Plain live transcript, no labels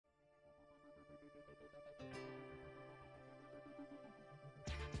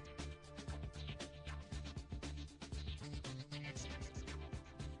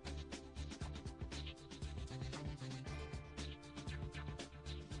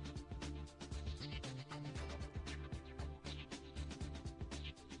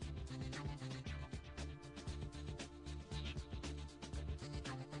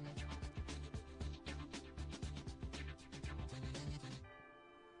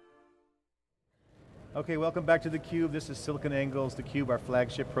Okay, welcome back to theCUBE. This is SiliconANGLE's theCUBE, our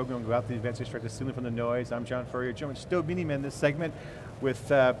flagship program. Go out to the events, extract the signal from the noise. I'm John Furrier, joined with Sto Miniman this segment with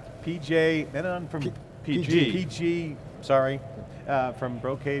PJ Menon from PG, from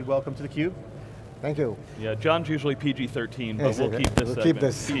Brocade. Welcome to theCUBE. Thank you. Yeah, John's usually PG-13, but we'll keep this segment. Keep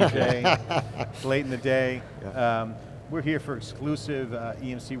this. PJ, it's late in the day. Yeah. We're here for exclusive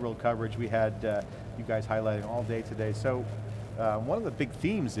EMC World coverage. We had you guys highlighting all day today. So one of the big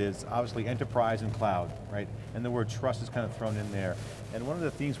themes is obviously enterprise and cloud, right? And the word trust is kind of thrown in there. And one of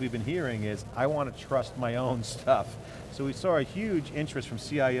the themes we've been hearing is, I want to trust my own stuff. So we saw a huge interest from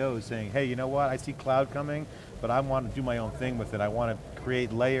CIOs saying, hey, you know what, I see cloud coming, but I want to do my own thing with it. I want to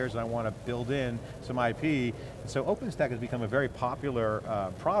create layers, and I want to build in some IP. And so OpenStack has become a very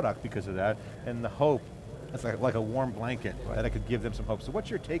popular product because of that, and the hope, it's like a warm blanket that I could give them some hope. So what's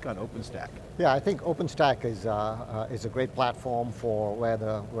your take on OpenStack? Yeah, I think OpenStack is a great platform for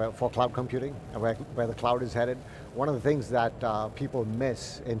for cloud computing, where the cloud is headed. One of the things that people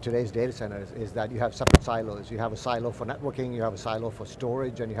miss in today's data centers is that you have separate silos. You have a silo for networking, you have a silo for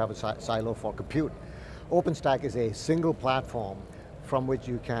storage, and you have a silo for compute. OpenStack is a single platform from which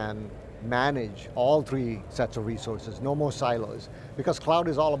you can manage all three sets of resources, no more silos, because cloud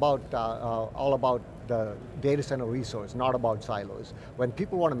is all about the data center resource, not about silos. When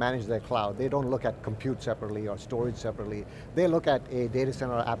people want to manage their cloud, they don't look at compute separately or storage separately. They look at a data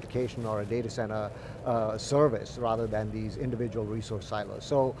center application or a data center service rather than these individual resource silos.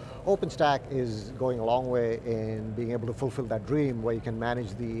 So OpenStack is going a long way in being able to fulfill that dream where you can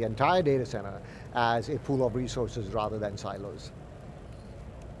manage the entire data center as a pool of resources rather than silos.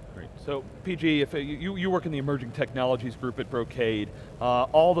 Great. So PG, if you work in the emerging technologies group at Brocade,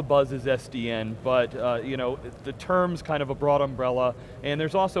 all the buzz is SDN, but you know, the term's kind of a broad umbrella, and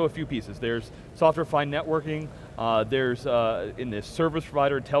there's also a few pieces. There's software-defined networking, there's in this service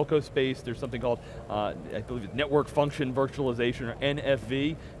provider and telco space, there's something called, I believe it's network function virtualization, or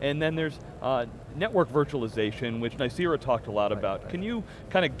NFV, and then there's network virtualization, which Nicira talked a lot about. Can you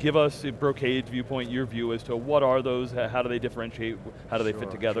kind of give us, Brocade's viewpoint, your view as to what are those, how do they differentiate, how do they fit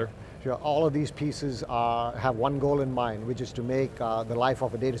together? Sure, all of these pieces have one goal in mind, which is to make the life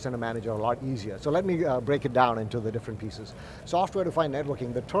of a data center manager a lot easier. So let me break it down into the different pieces. Software-defined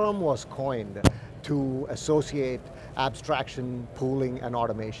networking, the term was coined to associate abstraction, pooling, and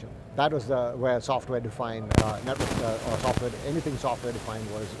automation. That was where software-defined network, or anything software-defined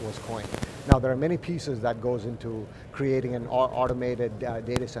was coined. Now there are many pieces that goes into creating an automated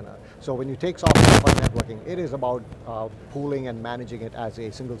data center. So when you take software-defined networking, it is about pooling and managing it as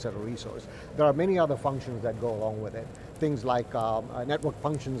a single set of resource. There are many other functions that go along with it. Things like network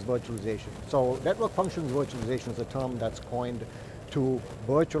functions virtualization. So network functions virtualization is a term that's coined to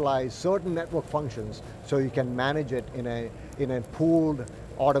virtualize certain network functions so you can manage it in a pooled,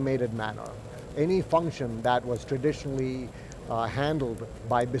 automated manner. Any function that was traditionally handled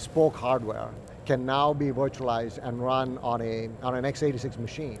by bespoke hardware can now be virtualized and run on an x86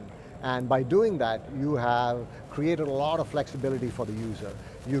 machine. And by doing that, you have created a lot of flexibility for the user.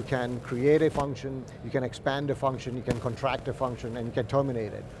 You can create a function, you can expand a function, you can contract a function, and you can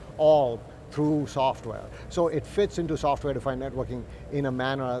terminate it, all through software. So it fits into software-defined networking in a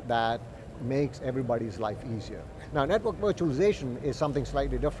manner that makes everybody's life easier. Now, network virtualization is something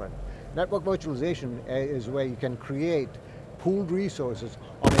slightly different. Network virtualization is where you can create pooled resources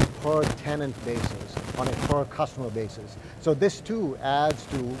on a per tenant basis, on a per customer basis. So this too adds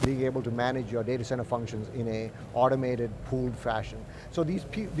to being able to manage your data center functions in a automated, pooled fashion. So these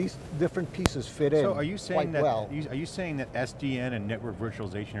different pieces fit in quite well. Are you saying that SDN and network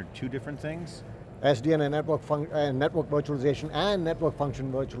virtualization are two different things? SDN and network virtualization and network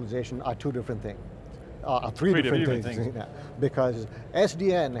function virtualization are two different things. Three different things. Yeah. Because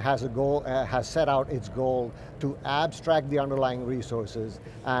SDN has a goal, has set out its goal to abstract the underlying resources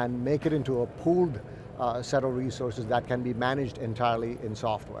and make it into a pooled set of resources that can be managed entirely in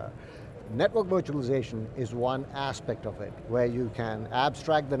software. Network virtualization is one aspect of it, where you can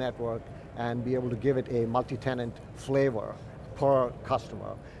abstract the network and be able to give it a multi-tenant flavor per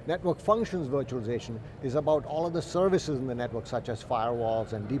customer. Network functions virtualization is about all of the services in the network, such as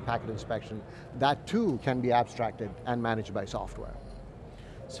firewalls and deep packet inspection. That too can be abstracted and managed by software.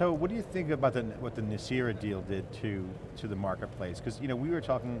 So what do you think about what the Nicira deal did to the marketplace? Because we were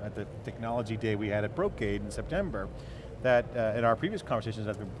talking at the technology day we had at Brocade in September, that in our previous conversations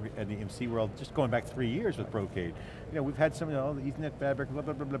at the EMC World, just going back 3 years with Brocade, we've had some, the Ethernet fabric, blah,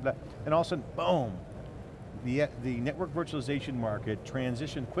 blah, blah, blah, blah, and all of a sudden, boom, the network virtualization market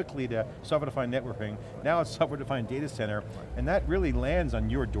transitioned quickly to software-defined networking. Now it's software-defined data center, and that really lands on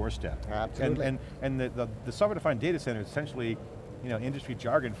your doorstep. Absolutely. And the software-defined data center essentially industry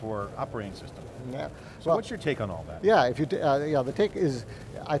jargon for operating system. Yeah. So what's your take on all that? Yeah, if you the take is,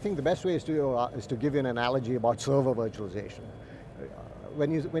 I think the best way is to give you an analogy about server virtualization.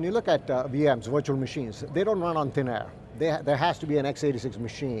 When you look at VMs, virtual machines, they don't run on thin air. There has to be an x86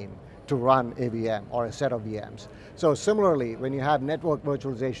 machine to run a VM or a set of VMs. So similarly, when you have network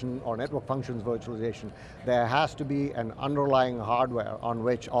virtualization or network functions virtualization, there has to be an underlying hardware on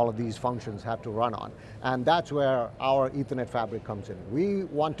which all of these functions have to run on. And that's where our Ethernet fabric comes in. We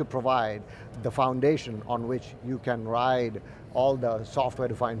want to provide the foundation on which you can ride all the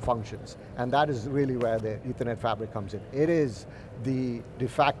software-defined functions. And that is really where the Ethernet fabric comes in. It is the de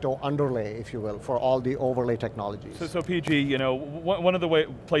facto underlay, if you will, for all the overlay technologies. So PG, one of the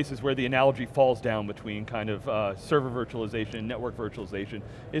places where the analogy falls down between kind of server virtualization and network virtualization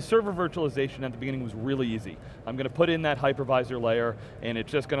is server virtualization at the beginning was really easy. I'm going to put in that hypervisor layer and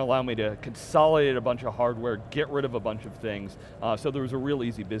it's just going to allow me to consolidate a bunch of hardware, get rid of a bunch of things. So there was a real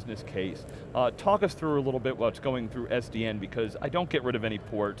easy business case. Talk us through a little bit what's going through SDN, because I don't get rid of any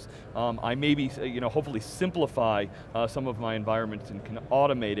ports. I maybe, hopefully simplify some of my environments and can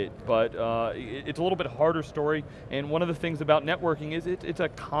automate it, but it's a little bit harder story, and one of the things about networking is it's a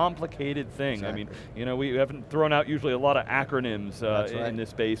complicated thing. Exactly. I mean, we haven't thrown out usually a lot of acronyms in this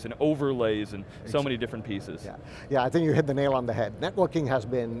space, and overlays, and so many different pieces. Yeah, I think you hit the nail on the head. Networking has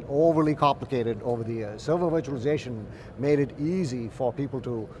been overly complicated over the years. Server virtualization made it easy for people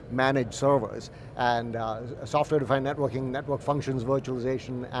to manage servers, and software-defined networking, network functions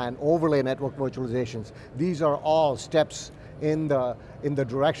virtualization, and overlay network virtualizations, these are all steps in the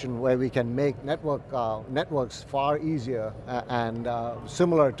direction where we can make networks far easier and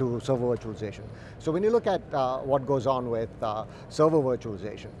similar to server virtualization. So when you look at what goes on with server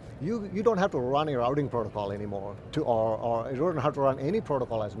virtualization, you don't have to run a routing protocol anymore, or you don't have to run any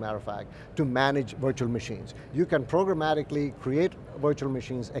protocol, as a matter of fact, to manage virtual machines. You can programmatically create virtual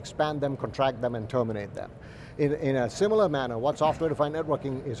machines, expand them, contract them, and terminate them. In a similar manner, what software-defined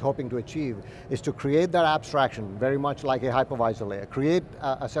networking is hoping to achieve is to create that abstraction, very much like a hypervisor layer, create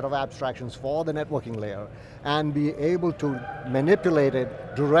a set of abstractions for the networking layer, and be able to manipulate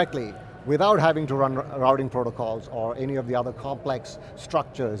it directly without having to run routing protocols or any of the other complex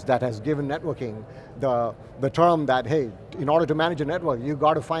structures that has given networking the term that, hey, in order to manage a network, you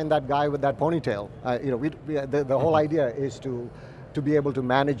got to find that guy with that ponytail. The whole idea is to be able to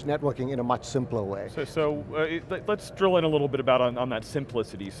manage networking in a much simpler way. So let's drill in a little bit about on that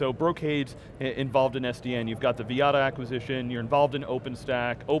simplicity. So Brocade's involved in SDN, you've got the Viata acquisition, you're involved in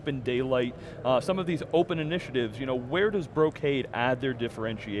OpenStack, Open Daylight, some of these open initiatives, where does Brocade add their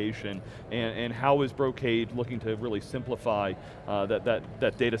differentiation, and how is Brocade looking to really simplify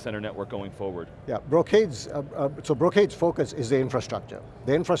that data center network going forward? Yeah, Brocade's focus is the infrastructure.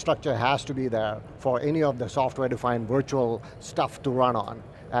 The infrastructure has to be there for any of the software-defined virtual stuff to run on.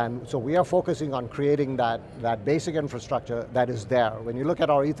 And so we are focusing on creating that basic infrastructure that is there. When you look at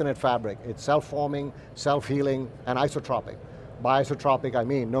our Ethernet fabric, it's self-forming, self-healing, and isotropic. By isotropic, I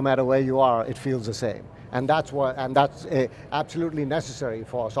mean no matter where you are, it feels the same. And that's absolutely necessary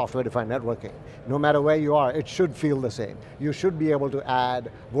for software-defined networking. No matter where you are, it should feel the same. You should be able to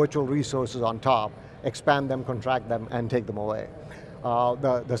add virtual resources on top, expand them, contract them, and take them away.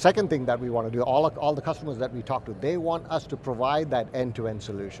 The second thing that we want to do, all the customers that we talk to, they want us to provide that end-to-end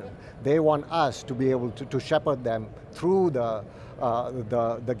solution. They want us to be able to shepherd them through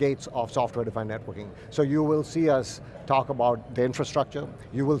the gates of software-defined networking. So you will see us talk about the infrastructure,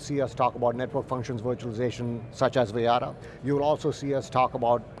 you will see us talk about network functions virtualization, such as Viata. You will also see us talk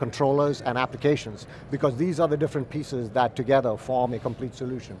about controllers and applications, because these are the different pieces that together form a complete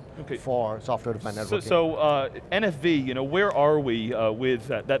solution for software-defined networking. So NFV, where are we with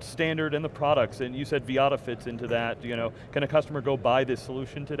that standard and the products? And you said Viata fits into that. Can a customer go buy this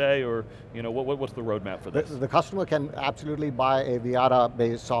solution today, or what's the roadmap for this? The customer can absolutely buy a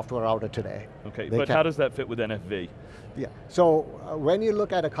Viata-based software router today. Okay, but how does that fit with NFV? Yeah, so when you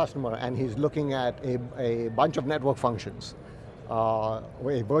look at a customer and he's looking at a bunch of network functions, a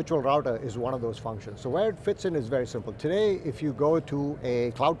virtual router is one of those functions. So where it fits in is very simple. Today, if you go to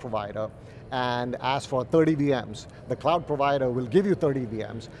a cloud provider and ask for 30 VMs, the cloud provider will give you 30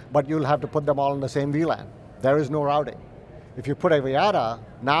 VMs, but you'll have to put them all in the same VLAN. There is no routing. If you put a Viata,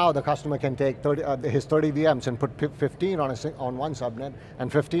 now the customer can take his 30 VMs and put 15 on one subnet and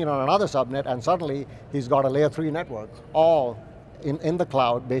 15 on another subnet, and suddenly he's got a layer 3 network, all in the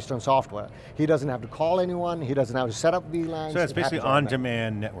cloud based on software. He doesn't have to call anyone, he doesn't have to set up VLANs. So it's basically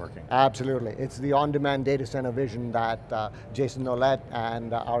on-demand networking. Absolutely, it's the on-demand data center vision that Jason Nolet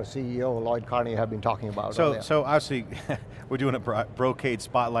and our CEO, Lloyd Carney, have been talking about. So obviously, we're doing a Brocade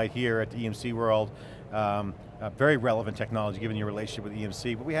spotlight here at the EMC World. very relevant technology given your relationship with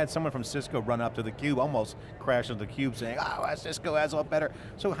EMC, but we had someone from Cisco run up to theCUBE, almost crashed into theCUBE saying, oh, Cisco has all better.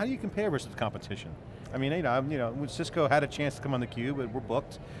 So how do you compare versus the competition? I mean, when Cisco had a chance to come on theCUBE, we're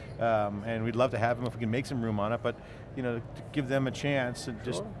booked, and we'd love to have them if we can make some room on it, but to give them a chance, and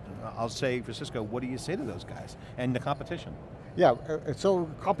just, I'll say for Cisco, what do you say to those guys and the competition? Yeah, so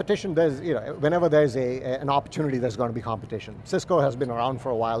competition, whenever there's an opportunity, there's going to be competition. Cisco has been around for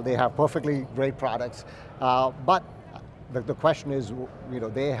a while, they have perfectly great products, but the question is,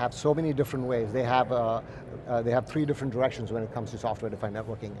 they have so many different ways. They have 3 different directions when it comes to software-defined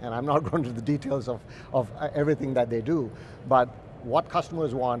networking, and I'm not going into the details of everything that they do, but what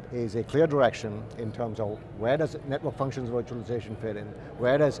customers want is a clear direction in terms of where does network functions virtualization fit in,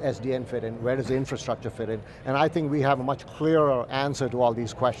 where does SDN fit in, where does the infrastructure fit in, and I think we have a much clearer answer to all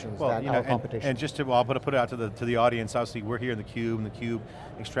these questions than our competition. And just I'll put it out to the audience, obviously we're here in theCUBE, and theCUBE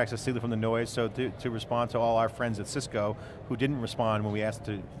extracts a signal from the noise, so to respond to all our friends at Cisco who didn't respond when we asked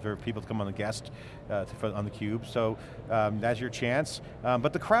for people to come on the guest on theCUBE, so that's your chance.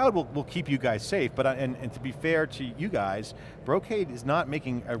 But the crowd will keep you guys safe, but and to be fair to you guys, Brocade is not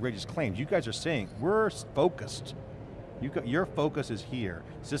making outrageous claims. You guys are saying, we're focused. Your focus is here.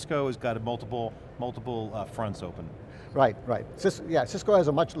 Cisco has got multiple fronts open. Right. Cisco has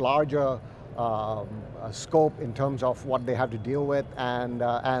a much larger scope in terms of what they have to deal with,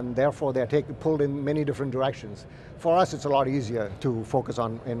 and therefore they're pulled in many different directions. For us, it's a lot easier to focus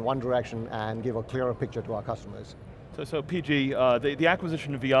in one direction and give a clearer picture to our customers. So PG, the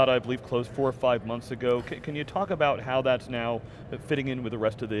acquisition of Viata, I believe, closed 4 or 5 months ago. Can you talk about how that's now fitting in with the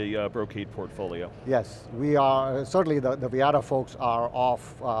rest of the Brocade portfolio? Yes, we are, certainly the Viata folks are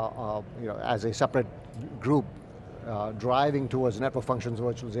off as a separate group, driving towards network functions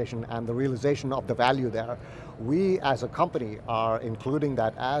virtualization and the realization of the value there. We as a company are including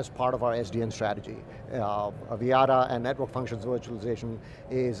that as part of our SDN strategy. Viata and network functions virtualization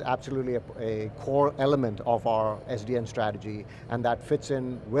is absolutely a core element of our SDN strategy, and that fits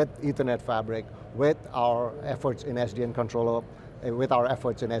in with Ethernet fabric, with our efforts in SDN controller, with our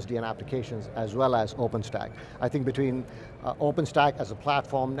efforts in SDN applications, as well as OpenStack. I think between OpenStack as a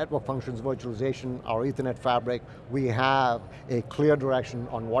platform, network functions virtualization, our Ethernet fabric, we have a clear direction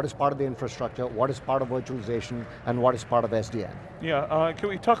on what is part of the infrastructure, what is part of virtualization, and what is part of SDN. Yeah, can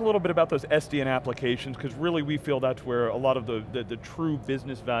we talk a little bit about those SDN applications, because really we feel that's where a lot of the true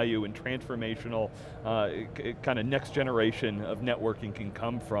business value and transformational kind of next generation of networking can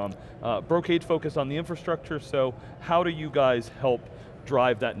come from. Brocade's focused on the infrastructure, so how do you guys help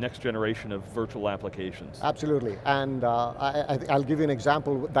drive that next generation of virtual applications? Absolutely, and I'll give you an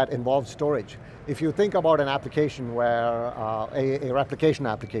example that involves storage. If you think about an application where, a replication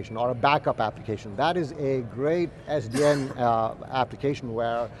application or a backup application, that is a great SDN application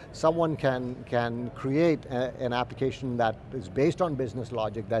where someone can create an application that is based on business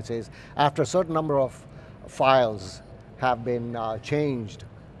logic that says, after a certain number of files have been changed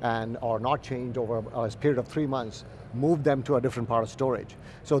or not changed over a period of 3 months, move them to a different part of storage.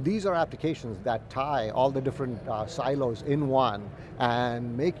 So these are applications that tie all the different silos in one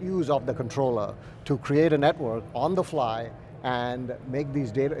and make use of the controller to create a network on the fly and make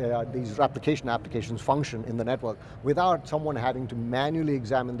these replication applications function in the network without someone having to manually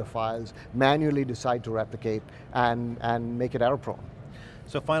examine the files, manually decide to replicate, and make it error prone.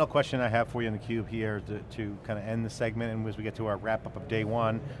 So final question I have for you in theCUBE here to kind of end the segment, and as we get to our wrap up of day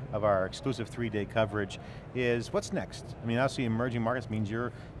 1 of our exclusive 3-day coverage, is what's next? I mean, obviously emerging markets means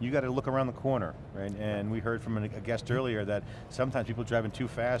you got to look around the corner, right? And we heard from a guest earlier that sometimes people driving too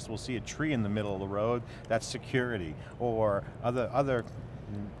fast will see a tree in the middle of the road, that's security, or other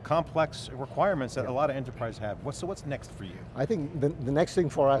complex requirements that a lot of enterprises have. So what's next for you? I think the next thing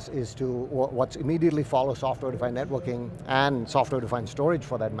for us is what's immediately follow software-defined networking and software-defined storage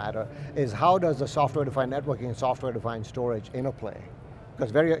for that matter, is how does the software-defined networking and software-defined storage interplay?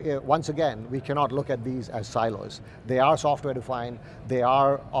 Because once again, we cannot look at these as silos. They are software-defined, they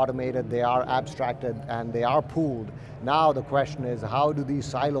are automated, they are abstracted, and they are pooled. Now the question is, how do these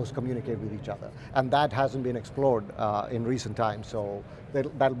silos communicate with each other? And that hasn't been explored in recent times, so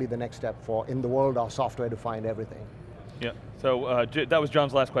that'll be the next step in the world of software-defined everything. Yeah, so that was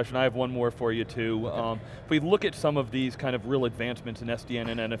John's last question. I have one more for you too. Okay. If we look at some of these kind of real advancements in SDN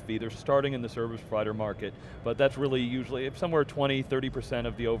and NFV, they're starting in the service provider market, but that's really usually somewhere 20–30%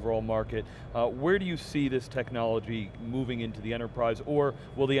 of the overall market. Where do you see this technology moving into the enterprise, or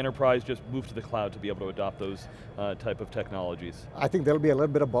will the enterprise just move to the cloud to be able to adopt those type of technologies? I think there'll be a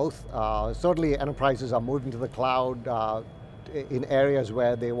little bit of both. Certainly enterprises are moving to the cloud. in areas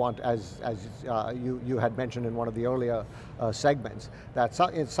where they want, as you had mentioned in one of the earlier segments, that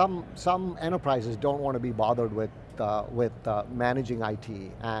some enterprises don't want to be bothered with managing IT,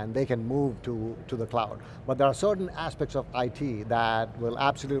 and they can move to the cloud. But there are certain aspects of IT that will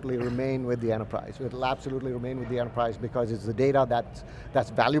absolutely remain with the enterprise. It will absolutely remain with the enterprise because it's the data that's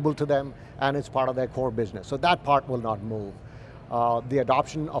valuable to them, and it's part of their core business. So that part will not move. The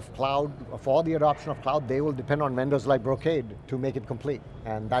adoption of cloud, for the adoption of cloud, they will depend on vendors like Brocade to make it complete.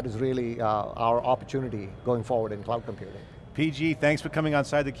 And that is really our opportunity going forward in cloud computing. PG, thanks for coming on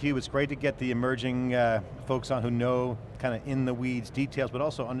Side theCUBE. It's great to get the emerging folks on who know kind of in the weeds details, but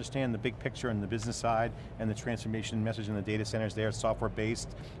also understand the big picture and the business side and the transformation message in the data centers there, software-based,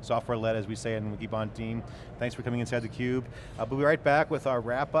 software-led as we say in the Wikibon team. Thanks for coming inside theCUBE. We'll be right back with our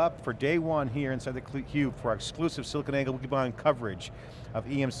wrap up for day one here inside theCUBE for our exclusive SiliconANGLE Wikibon coverage of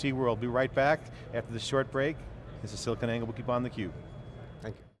EMC World. We'll be right back after this short break. This is SiliconANGLE Wikibon theCUBE.